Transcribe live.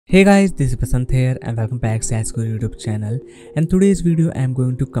Hey guys, this is Basant here and welcome back to saas-guru YouTube channel. And today's video I am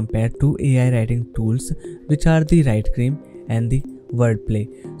going to compare two AI writing tools which are the Writecream and the Wordplay.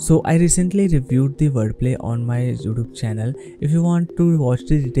 So I recently reviewed the Wordplay on my YouTube channel. If you want to watch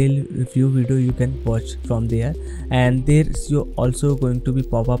the detailed review video, you can watch from there, and there's also going to be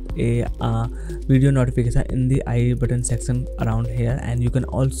pop up a video notification in the I button section around here, and you can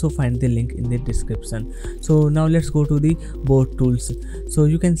also find the link in the description. So now let's go to the both tools. So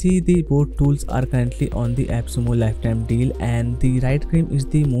you can see the both tools are currently on the AppSumo lifetime deal, and the Writecream is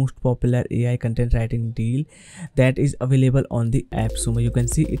the most popular AI content writing deal that is available on the AppSumo. You can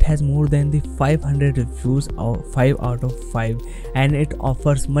see it has more than the 500 reviews, or 5 out of 5, and it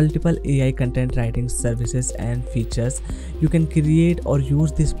offers multiple AI content writing services and features. You can create or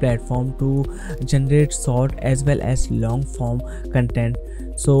use this platform to generate short as well as long form content.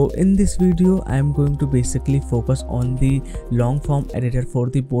 So in this video I am going to basically focus on the long form editor for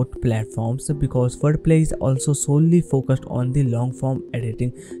the both platforms, because Wordplay is also solely focused on the long form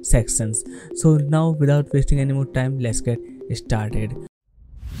editing sections. So now without wasting any more time, let's get started.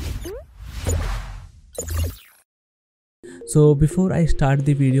 So before I start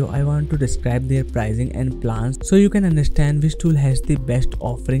the video, I want to describe their pricing and plans so you can understand which tool has the best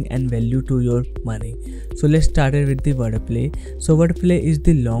offering and value to your money. So let's start with the Wordplay. So Wordplay is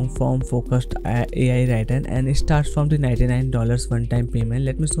the long form focused AI writer, and it starts from the $99 one time payment.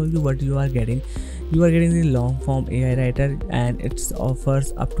 Let me show you what you are getting. You are getting the long form AI writer, and it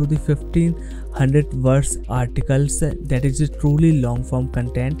offers up to the 1500 words articles. That is truly long form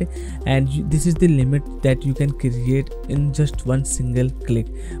content, and this is the limit that you can create in just one single click.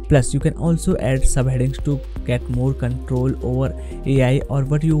 Plus you can also add subheadings to get more control over AI or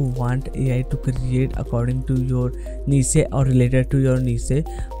what you want AI to create according to your niche or related to your niche.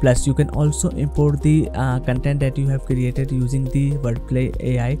 Plus you can also import the content that you have created using the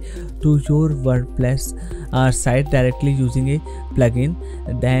Wordplay.ai to your WordPress site directly using a plugin.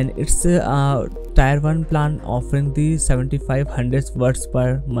 Then it's tier 1 plan offering the 7500 words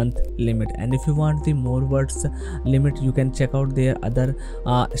per month limit, and if you want the more words limit, you can check out their other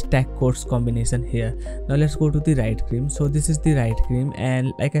stack codes combination here. Now let's go to the Writecream. So this is the Writecream,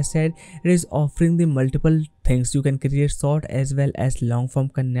 and like I said, it is offering the multiple things. You can create short as well as long form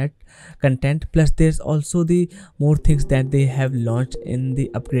content. Plus there's also the more things that they have launched in the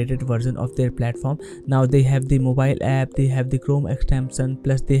upgraded version of their platform. Now they have the mobile app, they have the Chrome extension,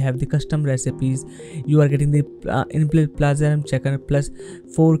 plus they have the custom recipes. You are getting the inbuilt plagiarism checker plus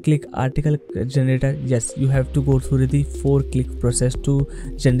 4-click article generator. Yes, you have to go through the 4-click process to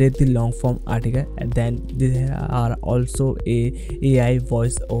generate the long form article, and then there are also a AI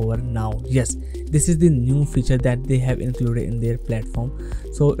voice over now. Yes, this is the new feature that they have included in their platform.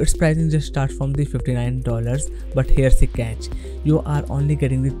 So its pricing just starts from the $59, but here's the catch: you are only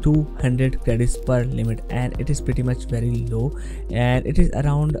getting the 200 credits per limit, and it is pretty much very low, and it is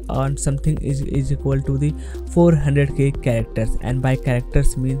around something is equal to the 400k characters. And by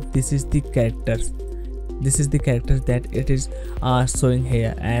characters means this is the characters that it is showing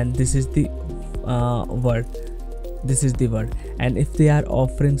here, and this is the word. This is the word, and if they are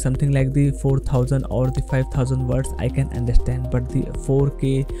offering something like the 4000 or the 5000 words, I can understand, but the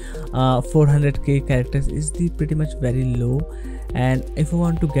 400k characters is the pretty much very low. And if you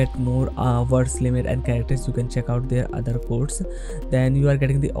want to get more words limit and characters, you can check out their other codes. Then you are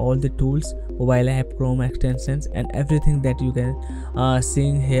getting all the tools, mobile app, Chrome extensions, and everything that you can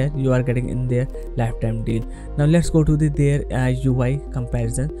seeing here, you are getting in their lifetime deal. Now let's go to their UI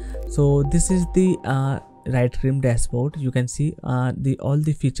comparison. So this is the Writecream dashboard. You can see all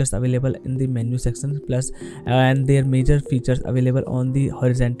the features available in the menu section, plus and their major features available on the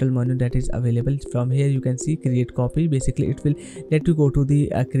horizontal menu that is available. From here you can see create copy. Basically it will let you go to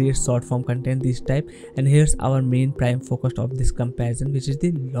the create short form content this type. And here's our main prime focus of this comparison, which is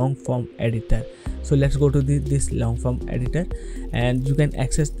the long form editor. So let's go to this long form editor, and you can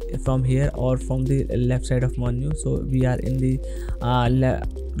access from here or from the left side of menu. So we are in the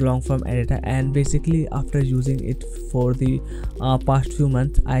long form editor, and basically after using it for the past few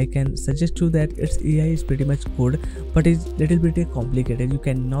months, I can suggest you that its AI is pretty much good, but it's little bit complicated. You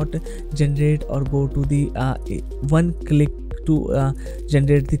cannot generate or go to the one click to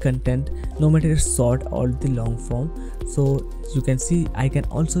generate the content, no matter it's short or the long form. So you can see I can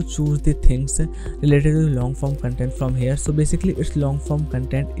also choose the things related to long form content from here. So basically its long form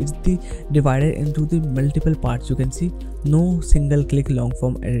content is divided into the multiple parts. You can see no single click long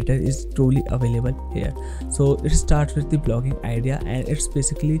form editor is truly available here. So it starts with the blogging idea, and it's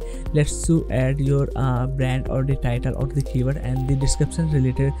basically lets you add your brand or the title or the keyword and the description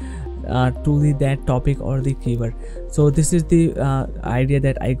related to that topic or the keyword. So this is the idea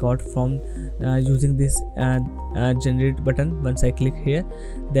that I got from using this generate button. Once I click here,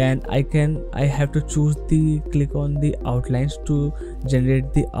 then I have to choose the click on the outlines to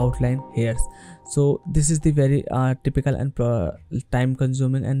generate the outline here. So this is the very typical and time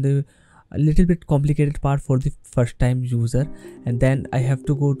consuming and the a little bit complicated part for the first time user. And then I have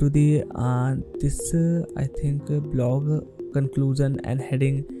to go to the this I think blog conclusion and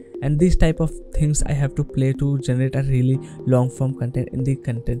heading, and these type of things I have to play to generate a really long form content in the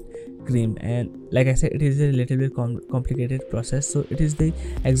content cream. And like I said, it is a little bit complicated process. So it is the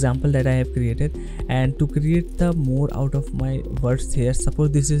example that I have created, and to create the more out of my words here,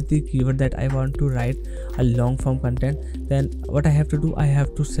 suppose this is the keyword that I want to write a long form content. Then what I have to do, I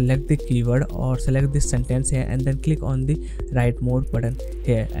have to select the keyword or select this sentence here and then click on the write more button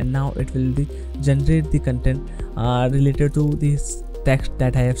here, and now it will generate the content related to this text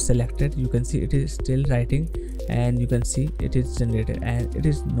that I have selected. You can see it is still writing, and you can see it is generated, and it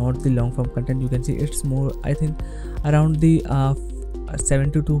is not the long form content. You can see it's more, I think, around the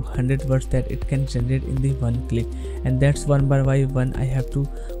 70 to 100 words that it can generate in the one click. And that's one by one I have to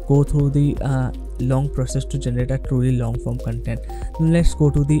go through the long process to generate a truly long form content. Now let's go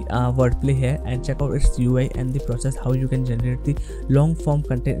to the Wordplay here and check out its UI and the process how you can generate the long form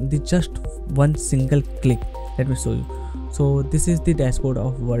content in the just one single click. Let me show you. So this is the dashboard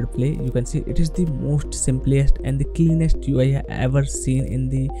of Wordplay. You can see it is the most simplest and the cleanest UI I ever seen in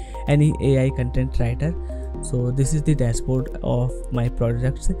the any AI content writer. So this is the dashboard of my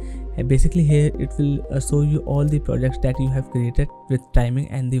projects, and basically here it will show you all the projects that you have created with timing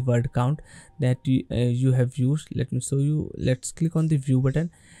and the word count that you have used. Let me show you. Let's click on the view button,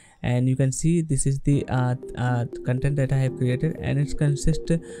 and you can see this is the content that I have created, and it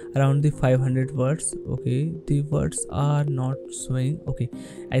consists around the 500 words. Okay, the words are not showing. Okay,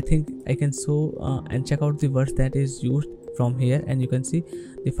 I think I can show and check out the words that is used from here, and you can see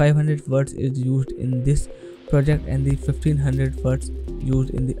the 500 words is used in this project and the 1500 words used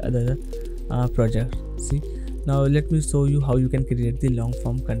in the other project. See, now let me show you how you can create the long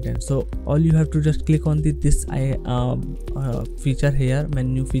form content. So all you have to just click on the this feature here,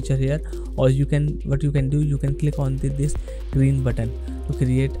 menu feature here, or you can, what you can do, you can click on this green button to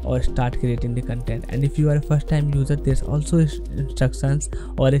create or start creating the content. And if you are a first time user, there's also instructions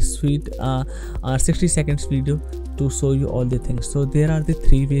or a sweet 60 seconds video to show you all the things. So there are the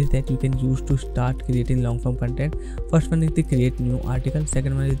three ways that you can use to start creating long form content. First one is the create new article,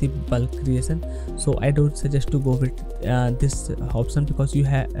 second one is the bulk creation. So I don't suggest to go with this option, because you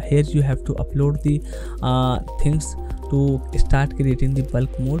have here you have to upload the things to start creating the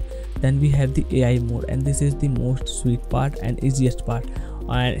bulk mode. Then we have the AI mode, and this is the most sweet part and easiest part.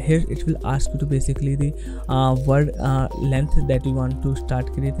 And here it will ask you to basically the word length that you want to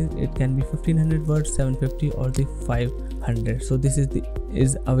start creating. It can be 1500 words, 750, or the 500. So this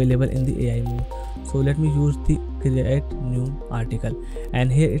is available in the AI mode. So let me use the create new article,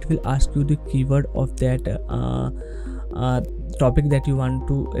 and here it will ask you the keyword of that topic that you want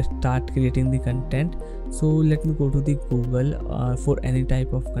to start creating the content. So let me go to the Google for any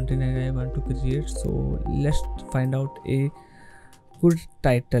type of content that I want to create. So let's find out a good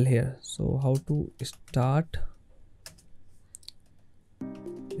title here. So how to start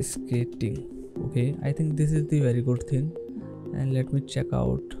skating. Okay, I think this is the very good thing, and let me check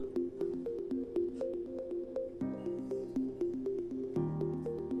out.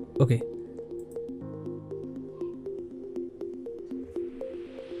 Okay,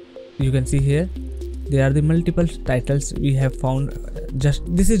 you can see here there are the multiple titles we have found. Just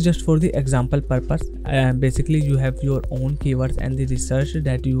this is just for the example purpose, and basically you have your own keywords and the research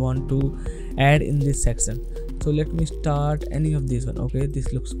that you want to add in this section. So let me start any of these one. Okay,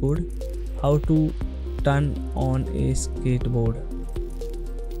 this looks good. How to turn on a skateboard,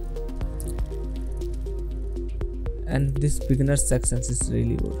 and this beginner sections is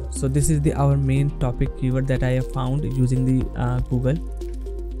really good. So this is the our main topic keyword that I have found using the Google.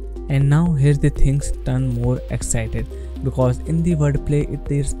 And now here's the things turn more excited, because in the Wordplay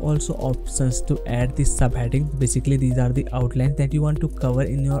there's also options to add the subheading. Basically these are the outlines that you want to cover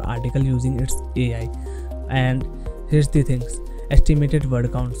in your article using its AI. And here's the things, estimated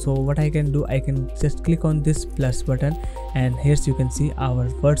word count. So what I can do, I can just click on this plus button, and here you can see our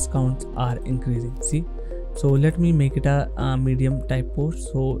words counts are increasing. See, so let me make it a medium type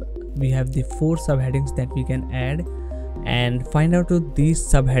post. So we have the 4 subheadings that we can add, and find out to these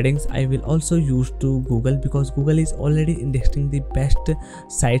subheadings I will also use to Google, because Google is already indexing the best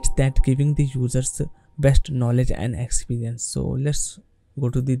sites that giving the users best knowledge and experience. So let's go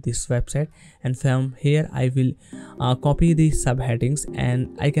to this website, and from here I will copy the subheadings,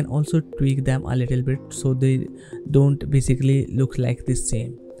 and I can also tweak them a little bit so they don't basically look like the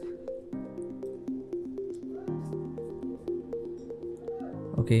same.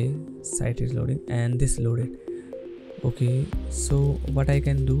 Okay, site is loading and this loaded. Okay, so what I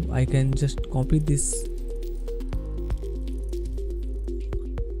can do, I can just copy this.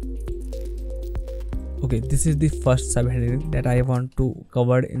 Okay, this is the first subheading that I want to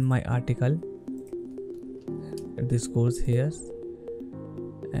cover in my article. This goes here,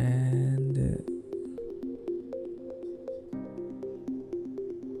 and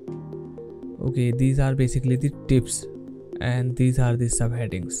okay, these are basically the tips, and these are the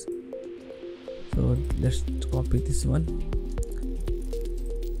subheadings. So let's copy this one,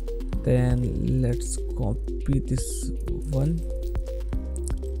 then let's copy this one.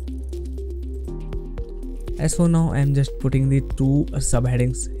 As for now, I am just putting the two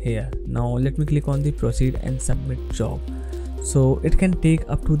subheadings here. Now let me click on the proceed and submit job. So it can take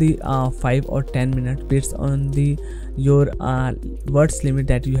up to the 5 or 10 minutes based on the your words limit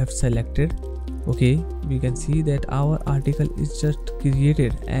that you have selected. Okay, we can see that our article is just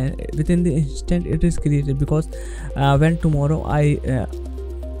created, and within the instant it is created, because when tomorrow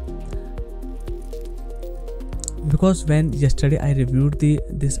because when yesterday I reviewed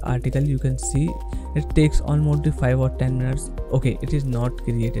this article, you can see it takes almost 5 or 10 minutes. Okay, it is not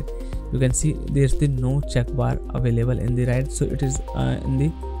created. You can see there's the no check bar available in the right, so it is in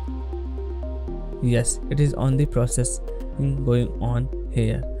the, yes, it is on the process going on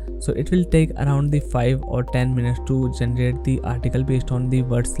here. So it will take around the 5 or 10 minutes to generate the article based on the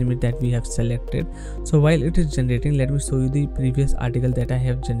words limit that we have selected. So while it is generating, let me show you the previous article that I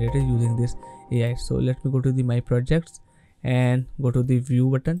have generated using this AI. So let me go to the my projects and go to the view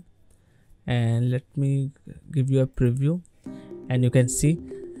button, and let me give you a preview, and you can see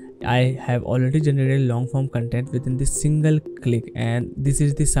I have already generated long form content within this single click, and this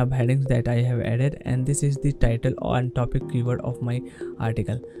is the subheadings that I have added, and this is the title and topic keyword of my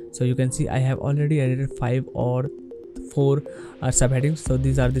article. So you can see I have already added 5 or 4 subheadings. So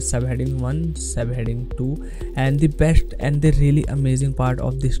these are the subheading 1, subheading 2, and the best and the really amazing part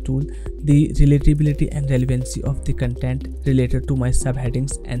of this tool, the relatability and relevancy of the content related to my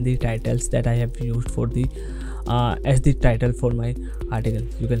subheadings and the titles that I have used for the as the title for my article.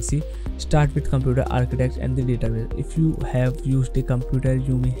 You can see start with computer architects and the database. If you have used a computer,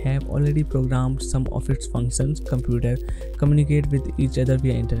 you may have already programmed some of its functions. Computer communicate with each other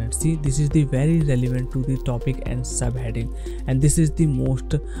via internet. See, this is the very relevant to the topic and subheading, and this is the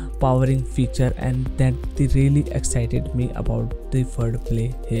most powering feature, and that really excited me about the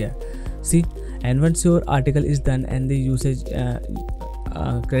wordplay here. See, and once your article is done and the usage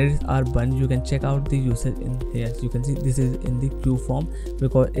credits are burned, you can check out the usage in here. You can see this is in the queue form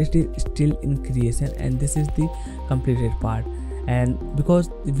because it is still in creation, and this is the completed part. And because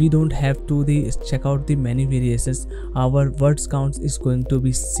we don't have to check out the many variations, our words counts is going to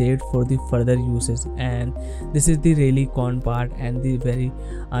be saved for the further usage. And this is the really con part and the very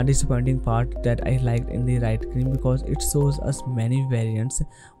disappointing part that I liked in the Writecream, because it shows us many variants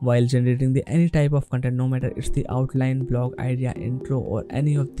while generating the any type of content, no matter it's the outline, blog idea, intro, or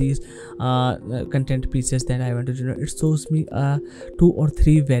any of these content pieces that I want to generate. It shows me 2 or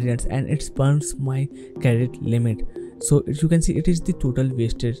 3 variants, and it burns my credit limit. So you can see it is the total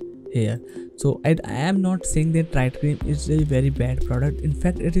wastage here. So I am not saying that Writecream is a very bad product. In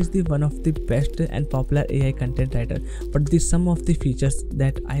fact, it is the one of the best and popular AI content writer, but the some of the features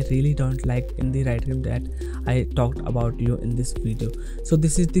that I really don't like in the Writecream that I talked about you in this video. So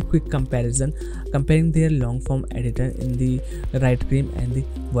this is the quick comparison comparing their long form editor in the Writecream and the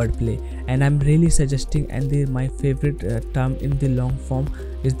Wordplay, and I'm really suggesting, and my favorite term in the long form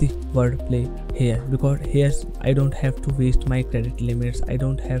is the Wordplay here, because here I don't have to waste my credit limits. I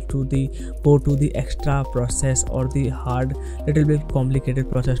don't have to go to the extra process or the hard, little bit complicated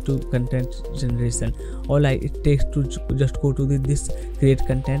process to content generation. All it takes to just go to this create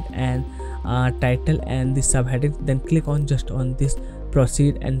content and title and the subheading, then click on just on this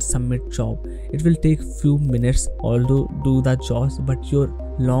proceed and submit job. It will take few minutes although do the jobs, but your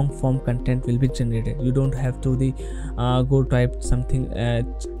long form content will be generated. You don't have to go type something,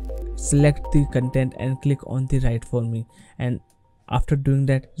 select the content and click on the write for me, and after doing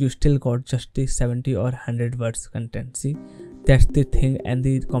that you still got just the 70 or 100 words content. See, that's the thing and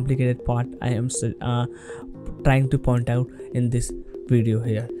the complicated part I am trying to point out in this video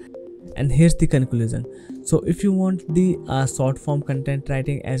here. And here's the conclusion. So if you want the short form content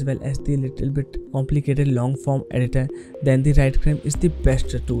writing as well as the little bit complicated long form editor, then the Writecream is the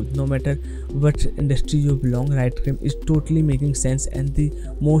best tool. No matter what industry you belong, Writecream is totally making sense and the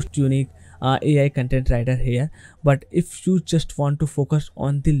most unique AI content writer here. But if you just want to focus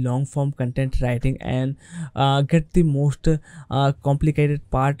on the long form content writing and get the most complicated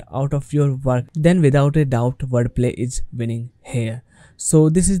part out of your work, then without a doubt Wordplay is winning here. So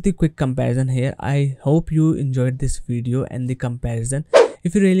this is the quick comparison here. I hope you enjoyed this video and the comparison.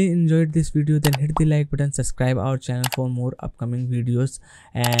 If you really enjoyed this video, then hit the like button, subscribe our channel for more upcoming videos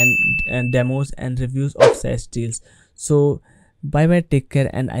and demos and reviews of SaaS deals. So bye bye, take care,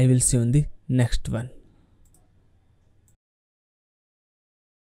 and I will see you in the next one.